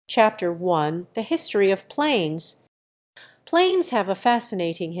Chapter 1: The History of Planes. Planes have a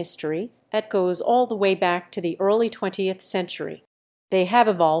fascinating history that goes all the way back to the early 20th century. They have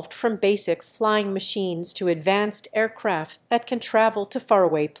evolved from basic flying machines to advanced aircraft that can travel to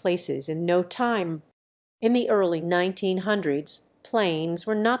faraway places in no time. In the early 1900s, planes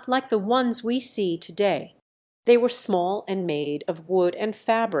were not like the ones we see today. They were small and made of wood and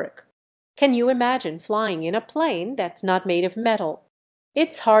fabric. Can you imagine flying in a plane that's not made of metal?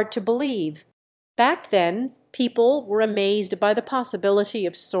 It's hard to believe. Back then, people were amazed by the possibility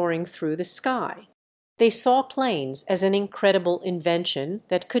of soaring through the sky. They saw planes as an incredible invention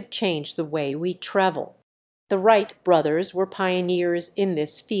that could change the way we travel. The Wright brothers were pioneers in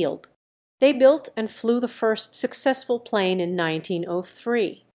this field. They built and flew the first successful plane in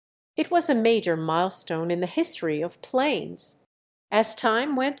 1903. It was a major milestone in the history of planes. As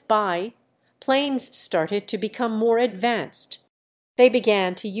time went by, planes started to become more advanced. They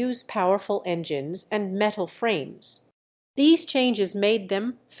began to use powerful engines and metal frames. These changes made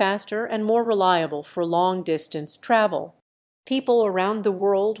them faster and more reliable for long-distance travel. People around the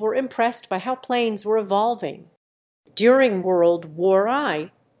world were impressed by how planes were evolving. During World War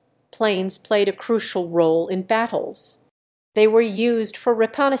I, planes played a crucial role in battles. They were used for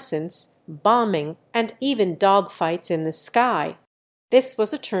reconnaissance, bombing, and even dogfights in the sky. This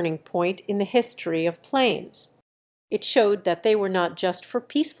was a turning point in the history of planes. It showed that they were not just for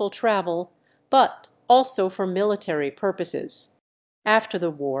peaceful travel, but also for military purposes. After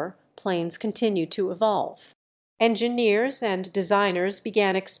the war, planes continued to evolve. Engineers and designers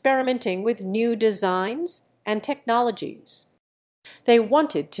began experimenting with new designs and technologies. They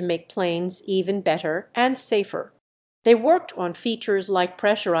wanted to make planes even better and safer. They worked on features like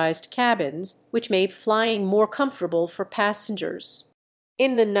pressurized cabins, which made flying more comfortable for passengers.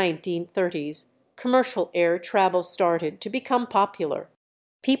 In the 1930s, commercial air travel started to become popular.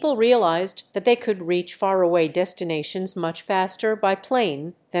 People realized that they could reach faraway destinations much faster by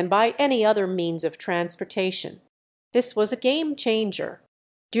plane than by any other means of transportation. This was a game changer.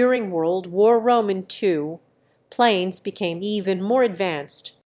 During World War II, planes became even more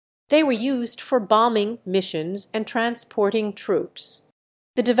advanced. They were used for bombing missions and transporting troops.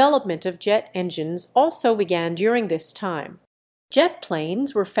 The development of jet engines also began during this time. Jet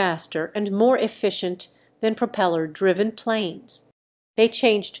planes were faster and more efficient than propeller-driven planes. They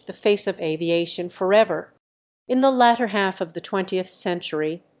changed the face of aviation forever. In the latter half of the 20th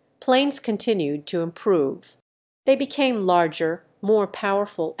century, planes continued to improve. They became larger, more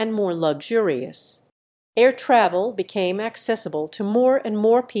powerful, and more luxurious. Air travel became accessible to more and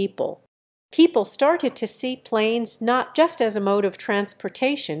more people. People started to see planes not just as a mode of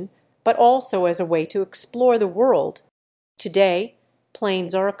transportation, but also as a way to explore the world. Today,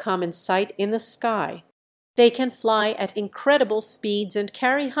 planes are a common sight in the sky. They can fly at incredible speeds and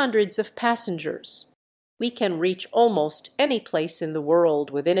carry hundreds of passengers. We can reach almost any place in the world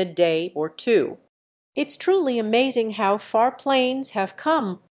within a day or two. It's truly amazing how far planes have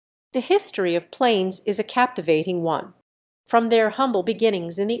come. The history of planes is a captivating one. From their humble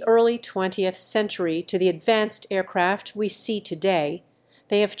beginnings in the early 20th century to the advanced aircraft we see today,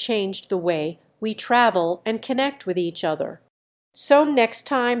 they have changed the way we travel and connect with each other. So next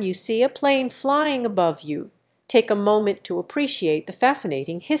time you see a plane flying above you, take a moment to appreciate the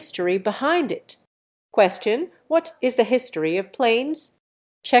fascinating history behind it. Question: what is the history of planes?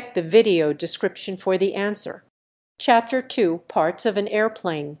 Check the video description for the answer. Chapter 2: Parts of an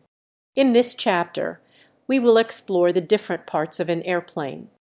airplane. In this chapter, we will explore the different parts of an airplane.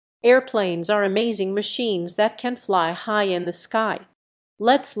 Airplanes are amazing machines that can fly high in the sky.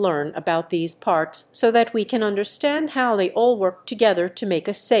 Let's learn about these parts so that we can understand how they all work together to make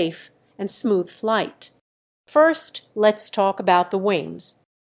a safe and smooth flight. First, let's talk about the wings.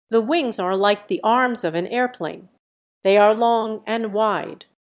 The wings are like the arms of an airplane. They are long and wide.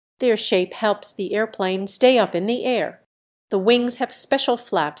 Their shape helps the airplane stay up in the air. The wings have special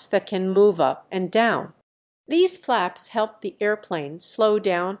flaps that can move up and down. These flaps help the airplane slow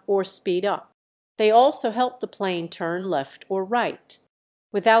down or speed up. They also help the plane turn left or right.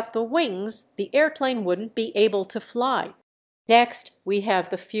 Without the wings, the airplane wouldn't be able to fly. Next, we have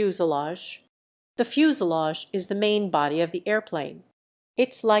the fuselage. The fuselage is the main body of the airplane.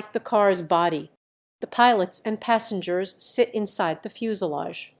 It's like the car's body. The pilots and passengers sit inside the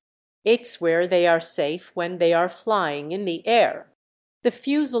fuselage. It's where they are safe when they are flying in the air. The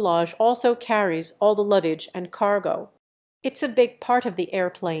fuselage also carries all the luggage and cargo. It's a big part of the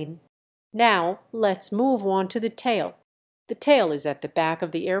airplane. Now, let's move on to the tail. The tail is at the back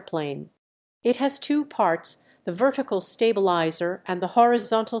of the airplane. It has two parts, the vertical stabilizer and the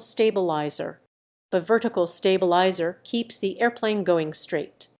horizontal stabilizer. The vertical stabilizer keeps the airplane going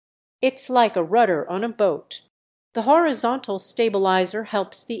straight. It's like a rudder on a boat. The horizontal stabilizer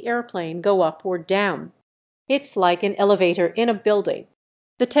helps the airplane go up or down. It's like an elevator in a building.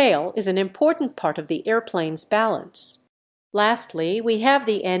 The tail is an important part of the airplane's balance. Lastly, we have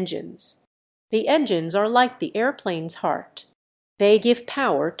the engines. The engines are like the airplane's heart. They give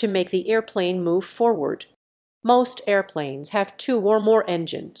power to make the airplane move forward. Most airplanes have 2 or more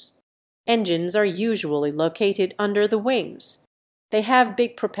engines. Engines are usually located under the wings. They have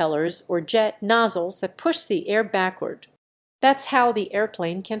big propellers or jet nozzles that push the air backward. That's how the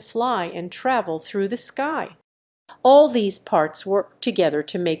airplane can fly and travel through the sky. All these parts work together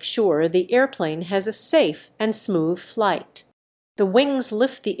to make sure the airplane has a safe and smooth flight. The wings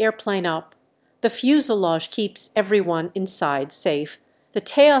lift the airplane up. The fuselage keeps everyone inside safe. The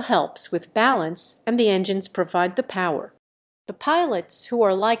tail helps with balance, and the engines provide the power. The pilots, who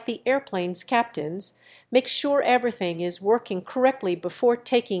are like the airplane's captains, make sure everything is working correctly before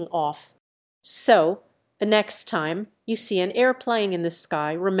taking off. So, the next time you see an airplane in the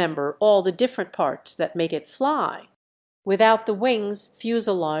sky, remember all the different parts that make it fly. Without the wings,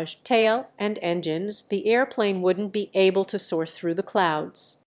 fuselage, tail, and engines, the airplane wouldn't be able to soar through the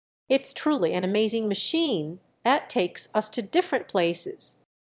clouds. It's truly an amazing machine that takes us to different places.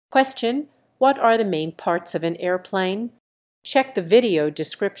 Question: what are the main parts of an airplane? Check the video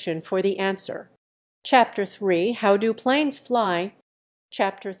description for the answer. Chapter 3, How do planes fly?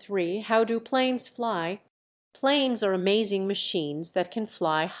 Chapter 3, How do planes fly? Planes are amazing machines that can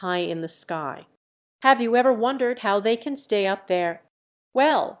fly high in the sky. Have you ever wondered how they can stay up there?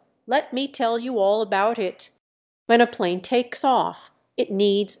 Well, let me tell you all about it. When a plane takes off, it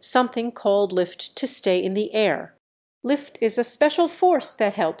needs something called lift to stay in the air. Lift is a special force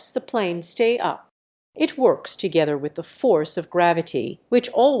that helps the plane stay up. It works together with the force of gravity, which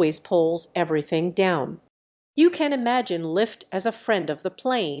always pulls everything down. You can imagine lift as a friend of the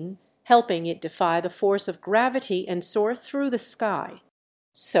plane, helping it defy the force of gravity and soar through the sky.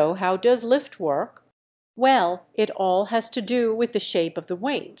 So how does lift work? Well, it all has to do with the shape of the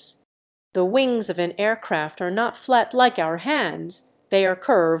wings. The wings of an aircraft are not flat like our hands. They are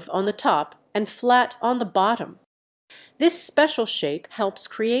curved on the top and flat on the bottom. This special shape helps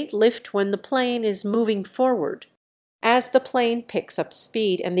create lift when the plane is moving forward. As the plane picks up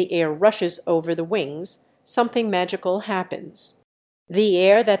speed and the air rushes over the wings, something magical happens. The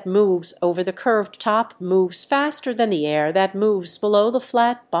air that moves over the curved top moves faster than the air that moves below the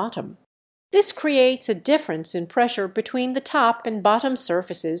flat bottom. This creates a difference in pressure between the top and bottom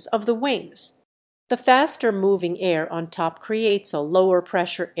surfaces of the wings. The faster moving air on top creates a lower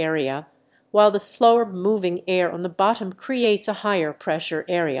pressure area, while the slower moving air on the bottom creates a higher pressure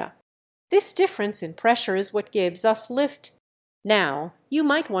area. This difference in pressure is what gives us lift. Now, you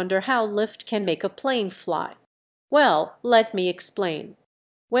might wonder how lift can make a plane fly. Well, let me explain.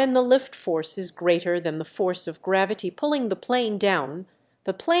 When the lift force is greater than the force of gravity pulling the plane down,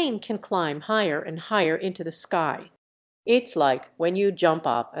 the plane can climb higher and higher into the sky. It's like when you jump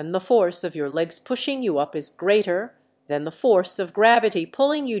up and the force of your legs pushing you up is greater than the force of gravity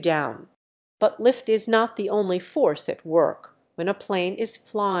pulling you down. But lift is not the only force at work when a plane is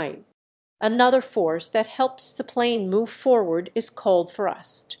flying. Another force that helps the plane move forward is called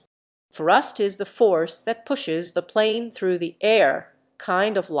thrust. Thrust is the force that pushes the plane through the air,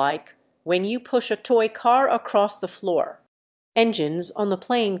 kind of like when you push a toy car across the floor. Engines on the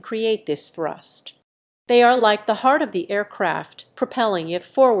plane create this thrust. They are like the heart of the aircraft, propelling it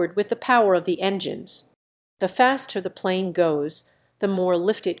forward with the power of the engines. The faster the plane goes, the more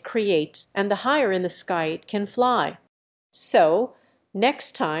lift it creates and the higher in the sky it can fly. So,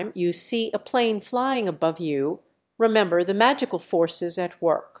 next time you see a plane flying above you, remember the magical forces at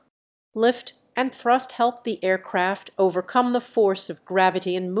work. Lift and thrust help the aircraft overcome the force of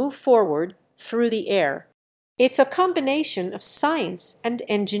gravity and move forward through the air. It's a combination of science and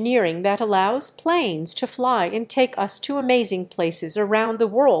engineering that allows planes to fly and take us to amazing places around the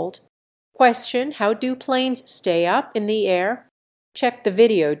world. Question: how do planes stay up in the air? Check the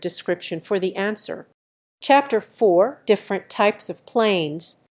video description for the answer. Chapter 4, Different Types of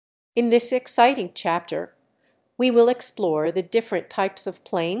Planes. In this exciting chapter, we will explore the different types of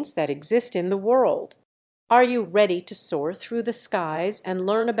planes that exist in the world. Are you ready to soar through the skies and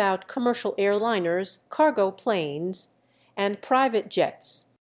learn about commercial airliners, cargo planes, and private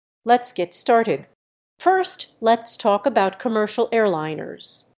jets? Let's get started. First, let's talk about commercial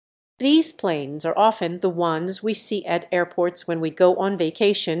airliners. These planes are often the ones we see at airports when we go on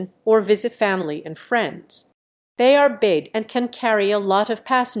vacation or visit family and friends. They are big and can carry a lot of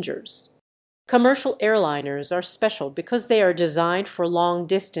passengers. Commercial airliners are special because they are designed for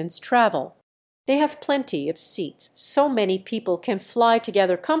long-distance travel. They have plenty of seats, so many people can fly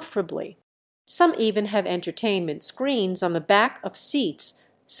together comfortably. Some even have entertainment screens on the back of seats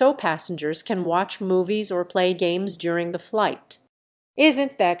so passengers can watch movies or play games during the flight.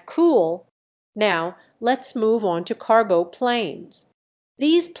 Isn't that cool? Now, let's move on to cargo planes.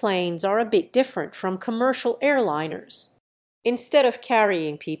 These planes are a bit different from commercial airliners. Instead of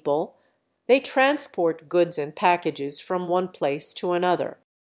carrying people, they transport goods and packages from one place to another.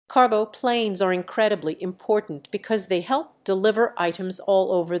 Cargo planes are incredibly important because they help deliver items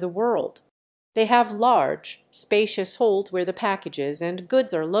all over the world. They have large, spacious holds where the packages and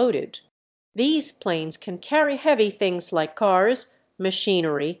goods are loaded. These planes can carry heavy things like cars,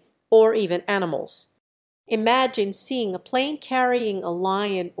 machinery, or even animals. Imagine seeing a plane carrying a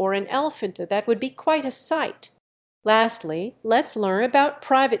lion or an elephant. That would be quite a sight. Lastly, let's learn about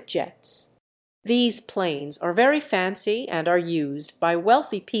private jets. These planes are very fancy and are used by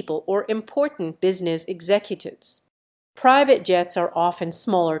wealthy people or important business executives. Private jets are often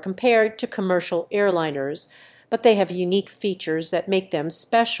smaller compared to commercial airliners, but they have unique features that make them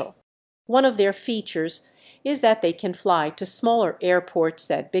special. One of their features is that they can fly to smaller airports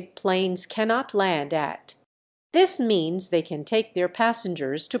that big planes cannot land at. This means they can take their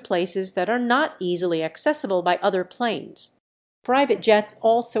passengers to places that are not easily accessible by other planes. Private jets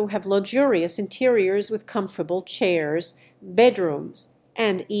also have luxurious interiors with comfortable chairs, bedrooms,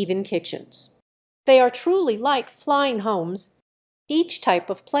 and even kitchens. They are truly like flying homes. Each type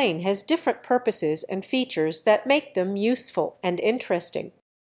of plane has different purposes and features that make them useful and interesting.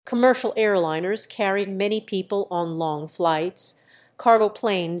 Commercial airliners carry many people on long flights, cargo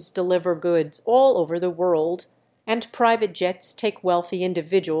planes deliver goods all over the world, and private jets take wealthy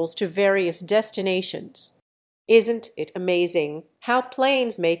individuals to various destinations. Isn't it amazing how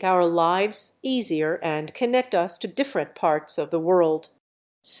planes make our lives easier and connect us to different parts of the world?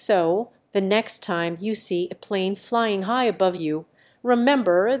 So, the next time you see a plane flying high above you,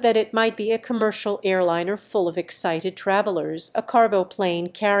 remember that it might be a commercial airliner full of excited travelers, a cargo plane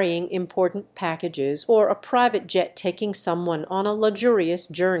carrying important packages, or a private jet taking someone on a luxurious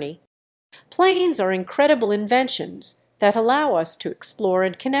journey. Planes are incredible inventions that allow us to explore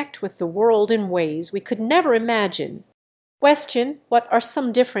and connect with the world in ways we could never imagine. Question: what are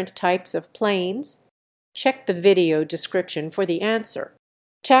some different types of planes? Check the video description for the answer.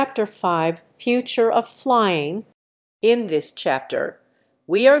 Chapter 5: Future of Flying. In this chapter,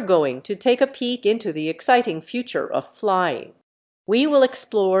 we are going to take a peek into the exciting future of flying. We will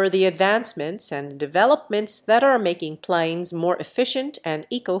explore the advancements and developments that are making planes more efficient and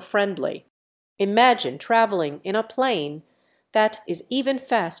eco-friendly. Imagine traveling in a plane that is even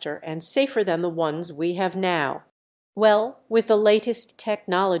faster and safer than the ones we have now. Well, with the latest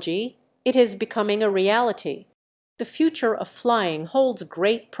technology, it is becoming a reality. The future of flying holds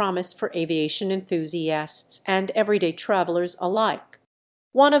great promise for aviation enthusiasts and everyday travelers alike.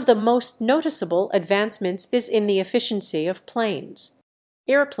 One of the most noticeable advancements is in the efficiency of planes.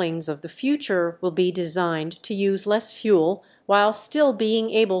 Airplanes of the future will be designed to use less fuel while still being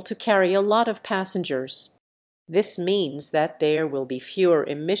able to carry a lot of passengers. This means that there will be fewer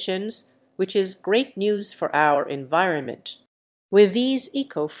emissions, which is great news for our environment. With these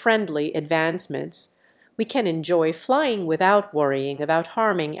eco-friendly advancements, we can enjoy flying without worrying about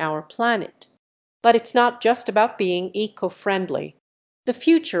harming our planet. But it's not just about being eco-friendly. The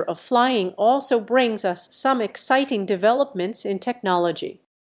future of flying also brings us some exciting developments in technology.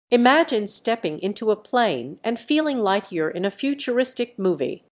 Imagine stepping into a plane and feeling like you're in a futuristic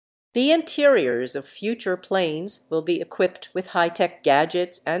movie. The interiors of future planes will be equipped with high-tech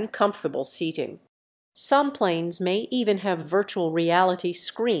gadgets and comfortable seating. Some planes may even have virtual reality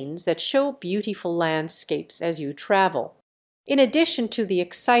screens that show beautiful landscapes as you travel. In addition to the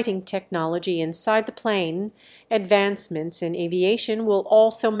exciting technology inside the plane, advancements in aviation will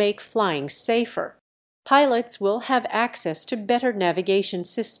also make flying safer. Pilots will have access to better navigation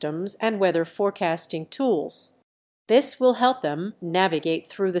systems and weather forecasting tools. This will help them navigate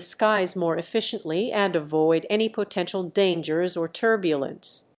through the skies more efficiently and avoid any potential dangers or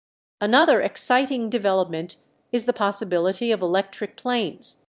turbulence. Another exciting development is the possibility of electric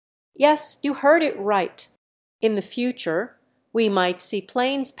planes. Yes, you heard it right. In the future, we might see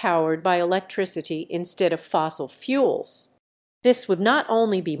planes powered by electricity instead of fossil fuels. This would not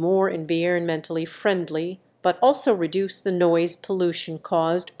only be more environmentally friendly, but also reduce the noise pollution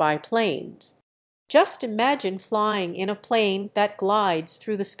caused by planes. Just imagine flying in a plane that glides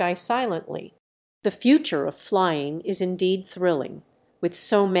through the sky silently. The future of flying is indeed thrilling, with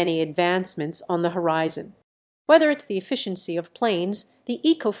so many advancements on the horizon. Whether it's the efficiency of planes, the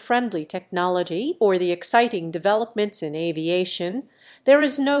eco-friendly technology, or the exciting developments in aviation, There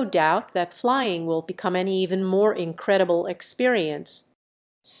is no doubt that flying will become an even more incredible experience.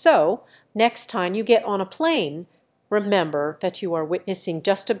 So, next time you get on a plane, remember that you are witnessing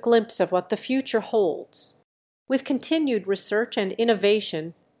just a glimpse of what the future holds. With continued research and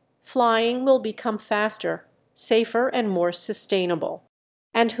innovation, flying will become faster, safer, and more sustainable.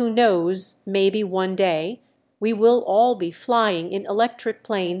 And who knows, maybe one day we will all be flying in electric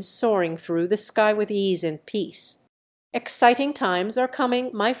planes soaring through the sky with ease and peace. Exciting times are coming,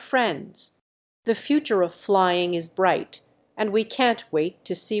 my friends. The future of flying is bright, and we can't wait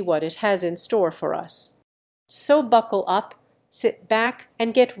to see what it has in store for us. So buckle up, sit back,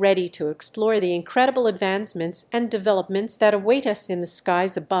 and get ready to explore the incredible advancements and developments that await us in the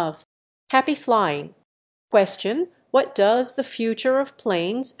skies above. Happy flying! Question: what does the future of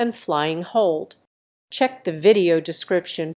planes and flying hold? Check the video description